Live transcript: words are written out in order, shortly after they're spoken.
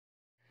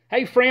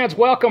Hey friends,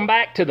 welcome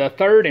back to the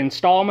third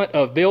installment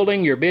of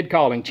Building Your Bid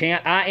Calling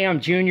Chant. I am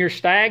Junior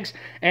Staggs,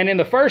 and in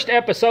the first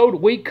episode,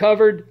 we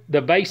covered the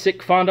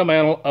basic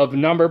fundamental of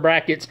number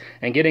brackets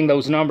and getting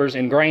those numbers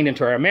ingrained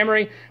into our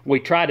memory.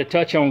 We tried to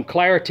touch on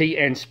clarity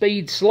and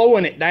speed,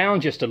 slowing it down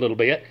just a little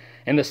bit.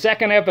 In the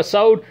second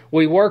episode,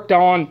 we worked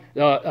on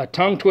a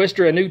tongue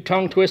twister, a new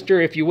tongue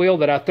twister, if you will,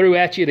 that I threw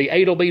at you, the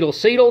Adel Beetle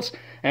Seedles,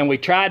 and we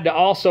tried to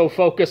also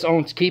focus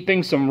on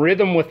keeping some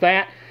rhythm with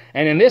that.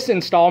 And in this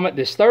installment,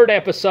 this third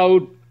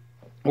episode,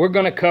 we're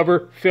going to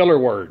cover filler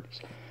words.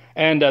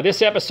 And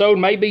this episode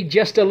may be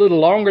just a little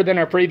longer than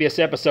our previous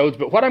episodes,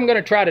 but what I'm going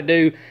to try to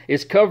do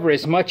is cover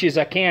as much as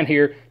I can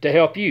here to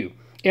help you.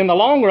 In the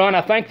long run,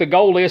 I think the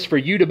goal is for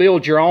you to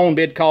build your own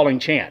bid calling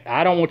chant.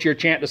 I don't want your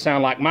chant to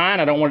sound like mine.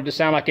 I don't want it to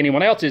sound like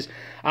anyone else's.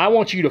 I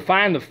want you to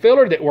find the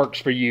filler that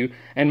works for you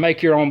and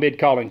make your own bid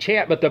calling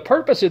chant. But the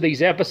purpose of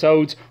these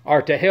episodes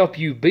are to help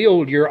you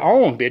build your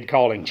own bid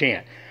calling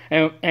chant.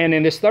 And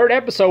in this third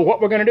episode,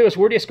 what we're going to do is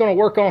we're just going to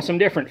work on some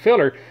different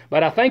filler,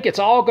 but I think it's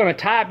all going to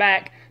tie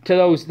back to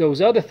those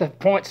other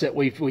points that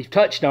we've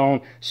touched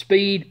on: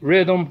 speed,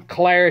 rhythm,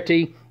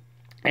 clarity,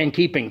 and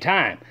keeping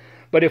time.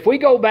 But if we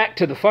go back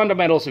to the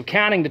fundamentals of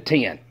counting to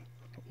 10,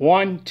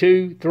 1,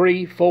 2,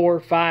 3, 4,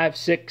 5,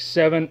 6,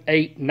 7,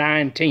 8,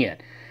 9, 10,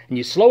 and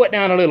you slow it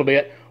down a little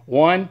bit: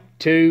 1,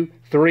 2,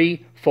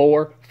 3,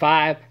 4,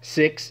 5,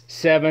 6,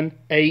 7,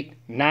 8,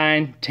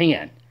 9,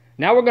 10.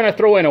 Now we're going to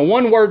throw in a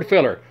one-word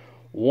filler.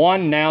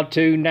 1, now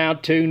 2, now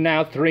 2,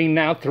 now 3,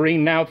 now 3,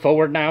 now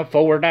 4, now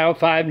 4, now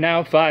 5,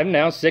 now 5,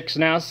 now 6,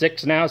 now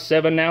 6, now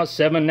 7, now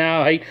 7,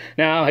 now 8,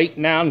 now 8,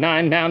 now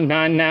 9, now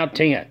 9, now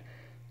 10.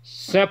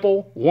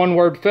 Simple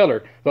one-word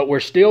filler, but we're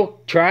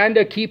still trying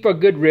to keep a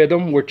good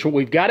rhythm.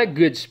 We've got a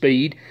good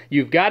speed.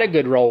 You've got a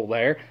good roll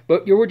there,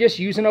 but we're just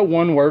using a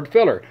one-word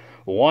filler.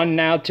 1,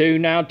 now 2,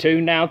 now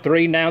 2, now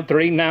 3, now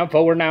 3, now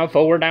 4, now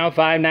 4, now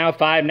 5, now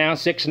 5, now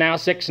 6, now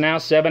 6, now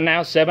 7,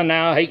 now 7,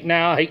 now 8,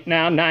 now 8,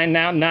 now 9,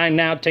 now 9,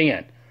 now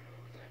 10.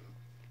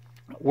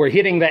 We're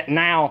hitting that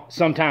now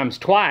sometimes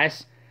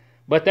twice,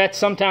 but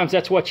sometimes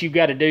that's what you've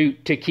got to do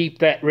to keep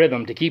that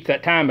rhythm, to keep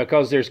that time,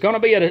 because there's going to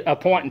be a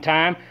point in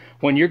time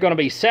when you're going to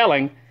be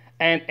selling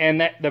and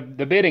that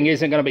the bidding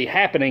isn't going to be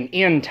happening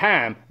in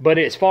time. But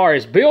as far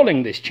as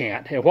building this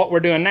chant and what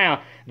we're doing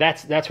now,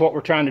 that's what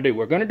we're trying to do.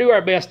 We're going to do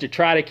our best to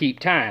try to keep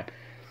time.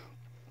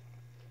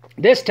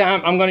 This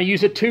time I'm going to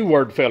use a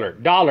two-word filler,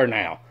 dollar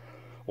now.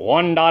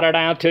 1 dollar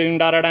down, 2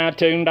 dollar down,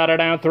 2 dollar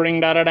down, 3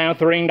 dollar down,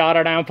 3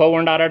 dollar down,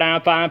 4 dollar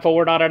down, 5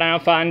 $4 down,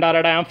 5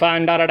 dollar down,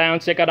 5 dollar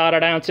down, 6 dollar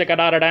down, 6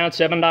 dollar down,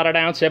 7 dollar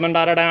down, 7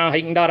 dollar down,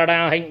 8 dollar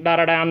down, 8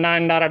 dollar down,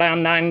 9 dollar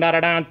down, 9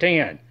 dollar down,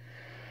 10.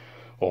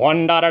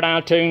 1 dollar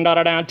down, 2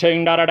 dollar down,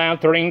 2 dollar down,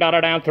 3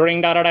 dollar down,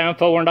 3 dollar down,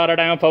 4 dollar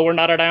down, 4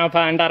 dollar down,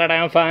 5 dollar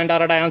down, 5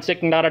 dollar down,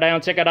 6 dollar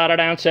down, 6 dollar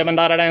down, 7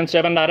 dollar down,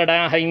 7 dollar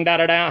down, 8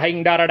 dollar down,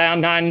 8 dollar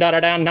down, 9 dollar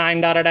down,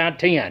 9 dollar down,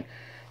 10.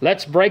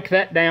 Let's break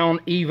that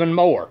down even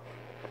more.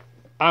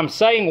 I'm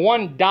saying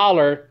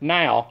 $1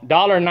 now.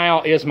 Dollar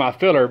now is my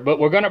filler, but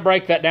we're going to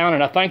break that down,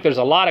 and I think there's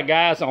a lot of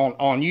guys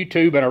on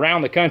YouTube and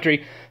around the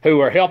country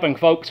who are helping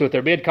folks with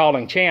their bid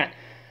calling chant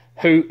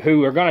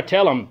who are going to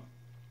tell them,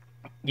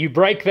 you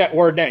break that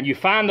word down. You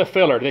find the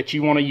filler that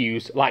you want to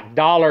use, like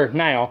dollar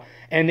now,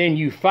 and then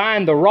you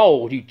find the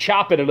roll. You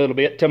chop it a little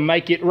bit to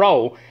make it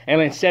roll.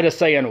 And instead of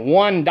saying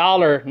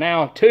 $1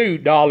 now,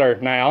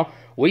 $2 now,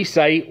 we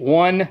say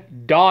one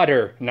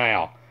daughter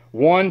now,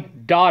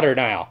 one daughter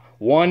now,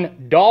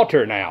 one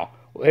daughter now.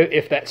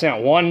 If that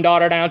sounds, 1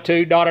 daughter down,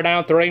 2 daughter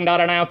down, 3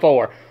 daughter down,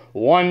 4.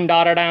 1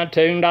 daughter down,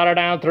 2 daughter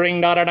down,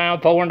 3 daughter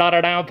down, 4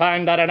 daughter down,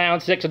 5 daughter down,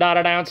 6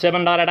 daughter down,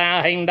 7 daughter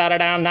down, 8 daughter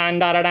down, 9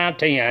 daughter down,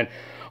 10.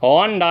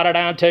 1 dollar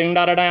down, 2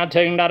 dollar down,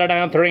 2 dollar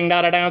down, 3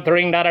 dollar down,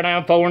 3 dollar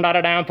down, 4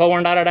 dollar down,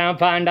 4 dollar down,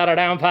 5 dollar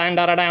down, 5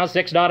 dollar down,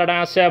 6 dollar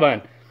down,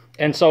 7,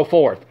 and so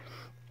forth.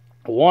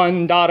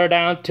 1 dollar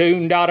down,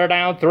 2 dollar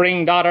down,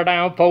 3 dollar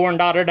down, 4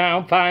 dollar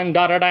down, 5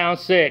 dollar down,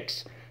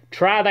 6.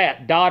 Try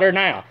that, daughter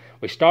now.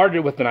 We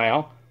started with the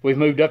now. We've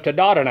moved up to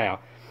daughter now.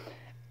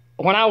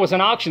 When I was in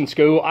auction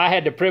school, I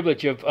had the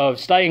privilege of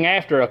staying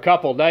after a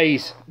couple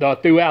days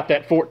throughout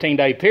that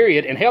 14-day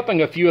period and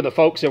helping a few of the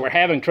folks that were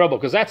having trouble,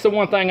 because that's the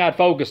one thing I'd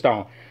focused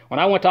on. When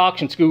I went to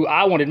auction school,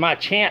 I wanted my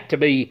chant to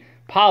be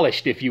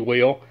polished, if you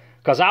will,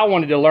 because I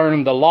wanted to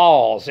learn the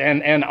laws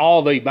and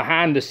all the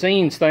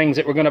behind-the-scenes things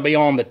that were going to be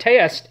on the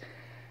test,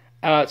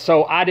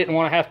 so I didn't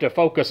want to have to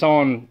focus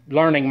on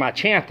learning my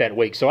chant that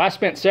week. So I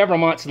spent several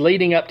months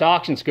leading up to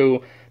auction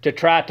school to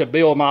try to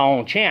build my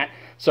own chant.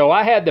 So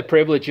I had the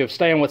privilege of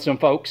staying with some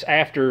folks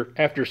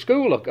after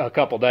school a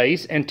couple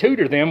days and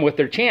tutor them with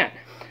their chant.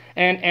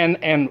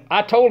 And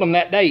I told them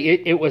that day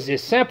it was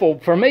as simple,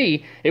 for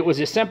me, it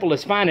was as simple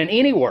as finding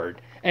any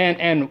word.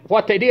 And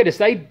what they did is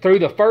they threw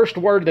the first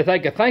word that they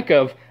could think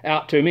of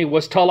out to me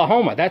was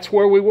Tullahoma. That's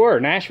where we were,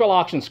 Nashville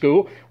Auction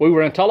School. We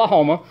were in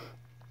Tullahoma.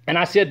 And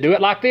I said, do it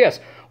like this.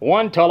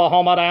 1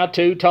 Tullahoma down,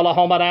 2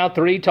 Tullahoma down,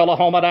 3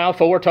 Tullahoma down,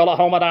 4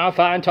 Tullahoma down,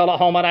 5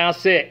 Tullahoma down,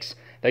 6.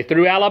 They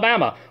threw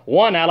Alabama.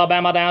 1,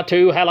 Alabama down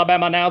 2,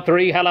 Alabama down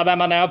 3,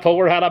 Alabama down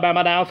 4,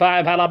 Alabama down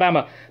 5,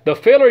 Alabama. The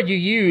filler you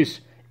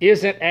use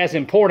isn't as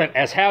important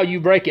as how you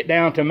break it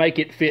down to make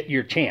it fit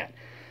your chant.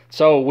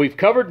 So we've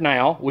covered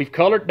now. We've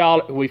covered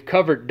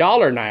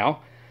dollar now.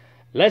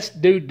 Let's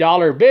do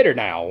dollar bidder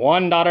now.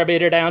 1 dollar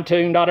bidder down,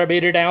 2 dollar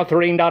bidder down,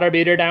 3 dollar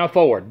bidder down,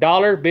 4.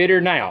 Dollar bidder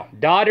now.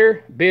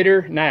 Daughter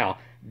bidder now.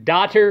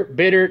 Daughter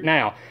bidder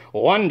now.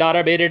 1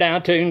 dollar bidder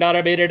down, 2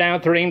 dollar bidder down,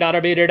 3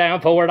 dollar bidder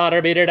down, 4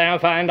 dollar bidder down,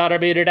 5 dollar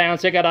bidder down,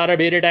 6 dollar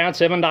bidder down,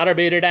 7 dollar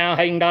bidder down,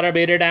 8 dollar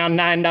bidder down,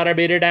 9 dollar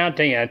bidder down,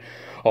 10.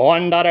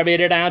 1 dollar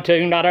bidder down,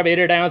 2 dollar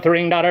bidder down,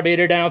 3 dollar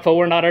bidder down,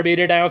 4 dollar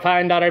bidder down,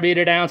 5 dollar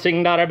bidder down,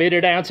 6 dollar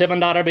bidder down, 7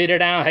 dollar bidder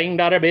down, 8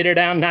 dollar bidder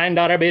down, 9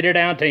 dollar bidder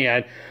down,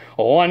 10.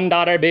 1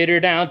 dollar bidder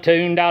down,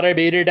 2 dollar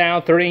bidder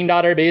down, 3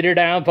 dollar bidder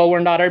down, 4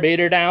 dollar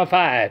bidder down,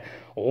 5.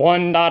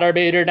 1 dollar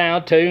bidder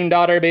down, 2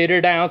 dollar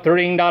bidder down,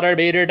 3 dollar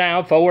bidder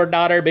down, 4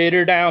 dollar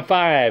bidder down,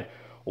 5.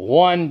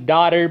 1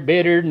 dollar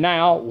bidder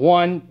now,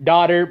 1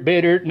 dollar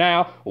bidder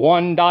now,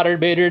 1 dollar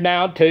bidder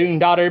now, 2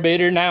 dollar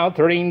bidder now,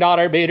 3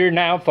 dollar bidder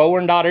now,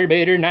 4 dollar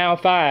bidder now,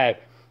 5.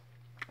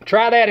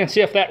 Try that and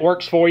see if that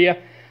works for you.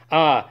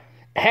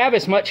 Have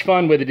as much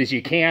fun with it as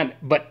you can,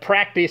 but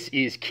practice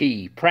is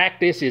key.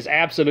 Practice is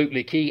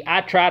absolutely key.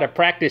 I try to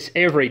practice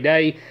every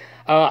day.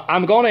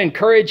 I'm going to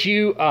encourage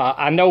you.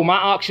 I know my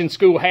auction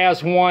school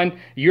has one.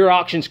 Your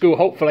auction school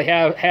hopefully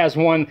has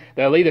one.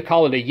 They'll either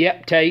call it a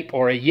yep tape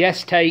or a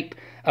yes tape.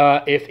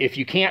 If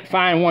you can't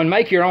find one,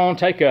 make your own.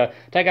 Take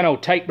an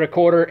old tape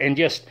recorder and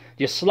just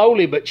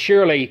slowly but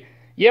surely,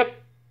 yep,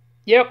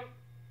 yep,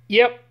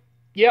 yep,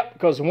 yep.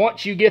 Because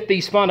once you get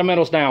these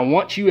fundamentals down,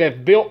 once you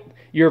have built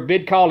your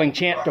bid calling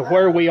chant to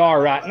where we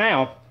are right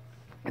now,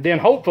 then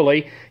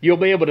hopefully you'll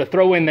be able to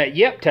throw in that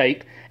yep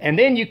tape, and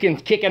then you can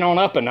kick it on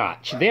up a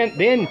notch.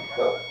 Then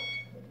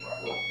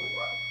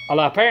well,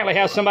 I apparently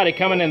have somebody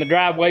coming in the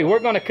driveway. We're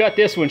going to cut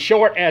this one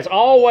short. As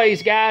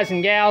always, guys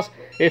and gals,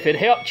 if it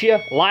helped you,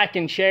 like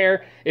and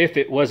share. If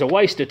it was a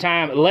waste of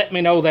time, let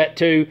me know that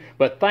too.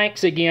 But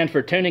thanks again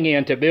for tuning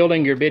in to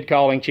Building Your Bid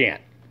Calling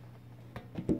Chant.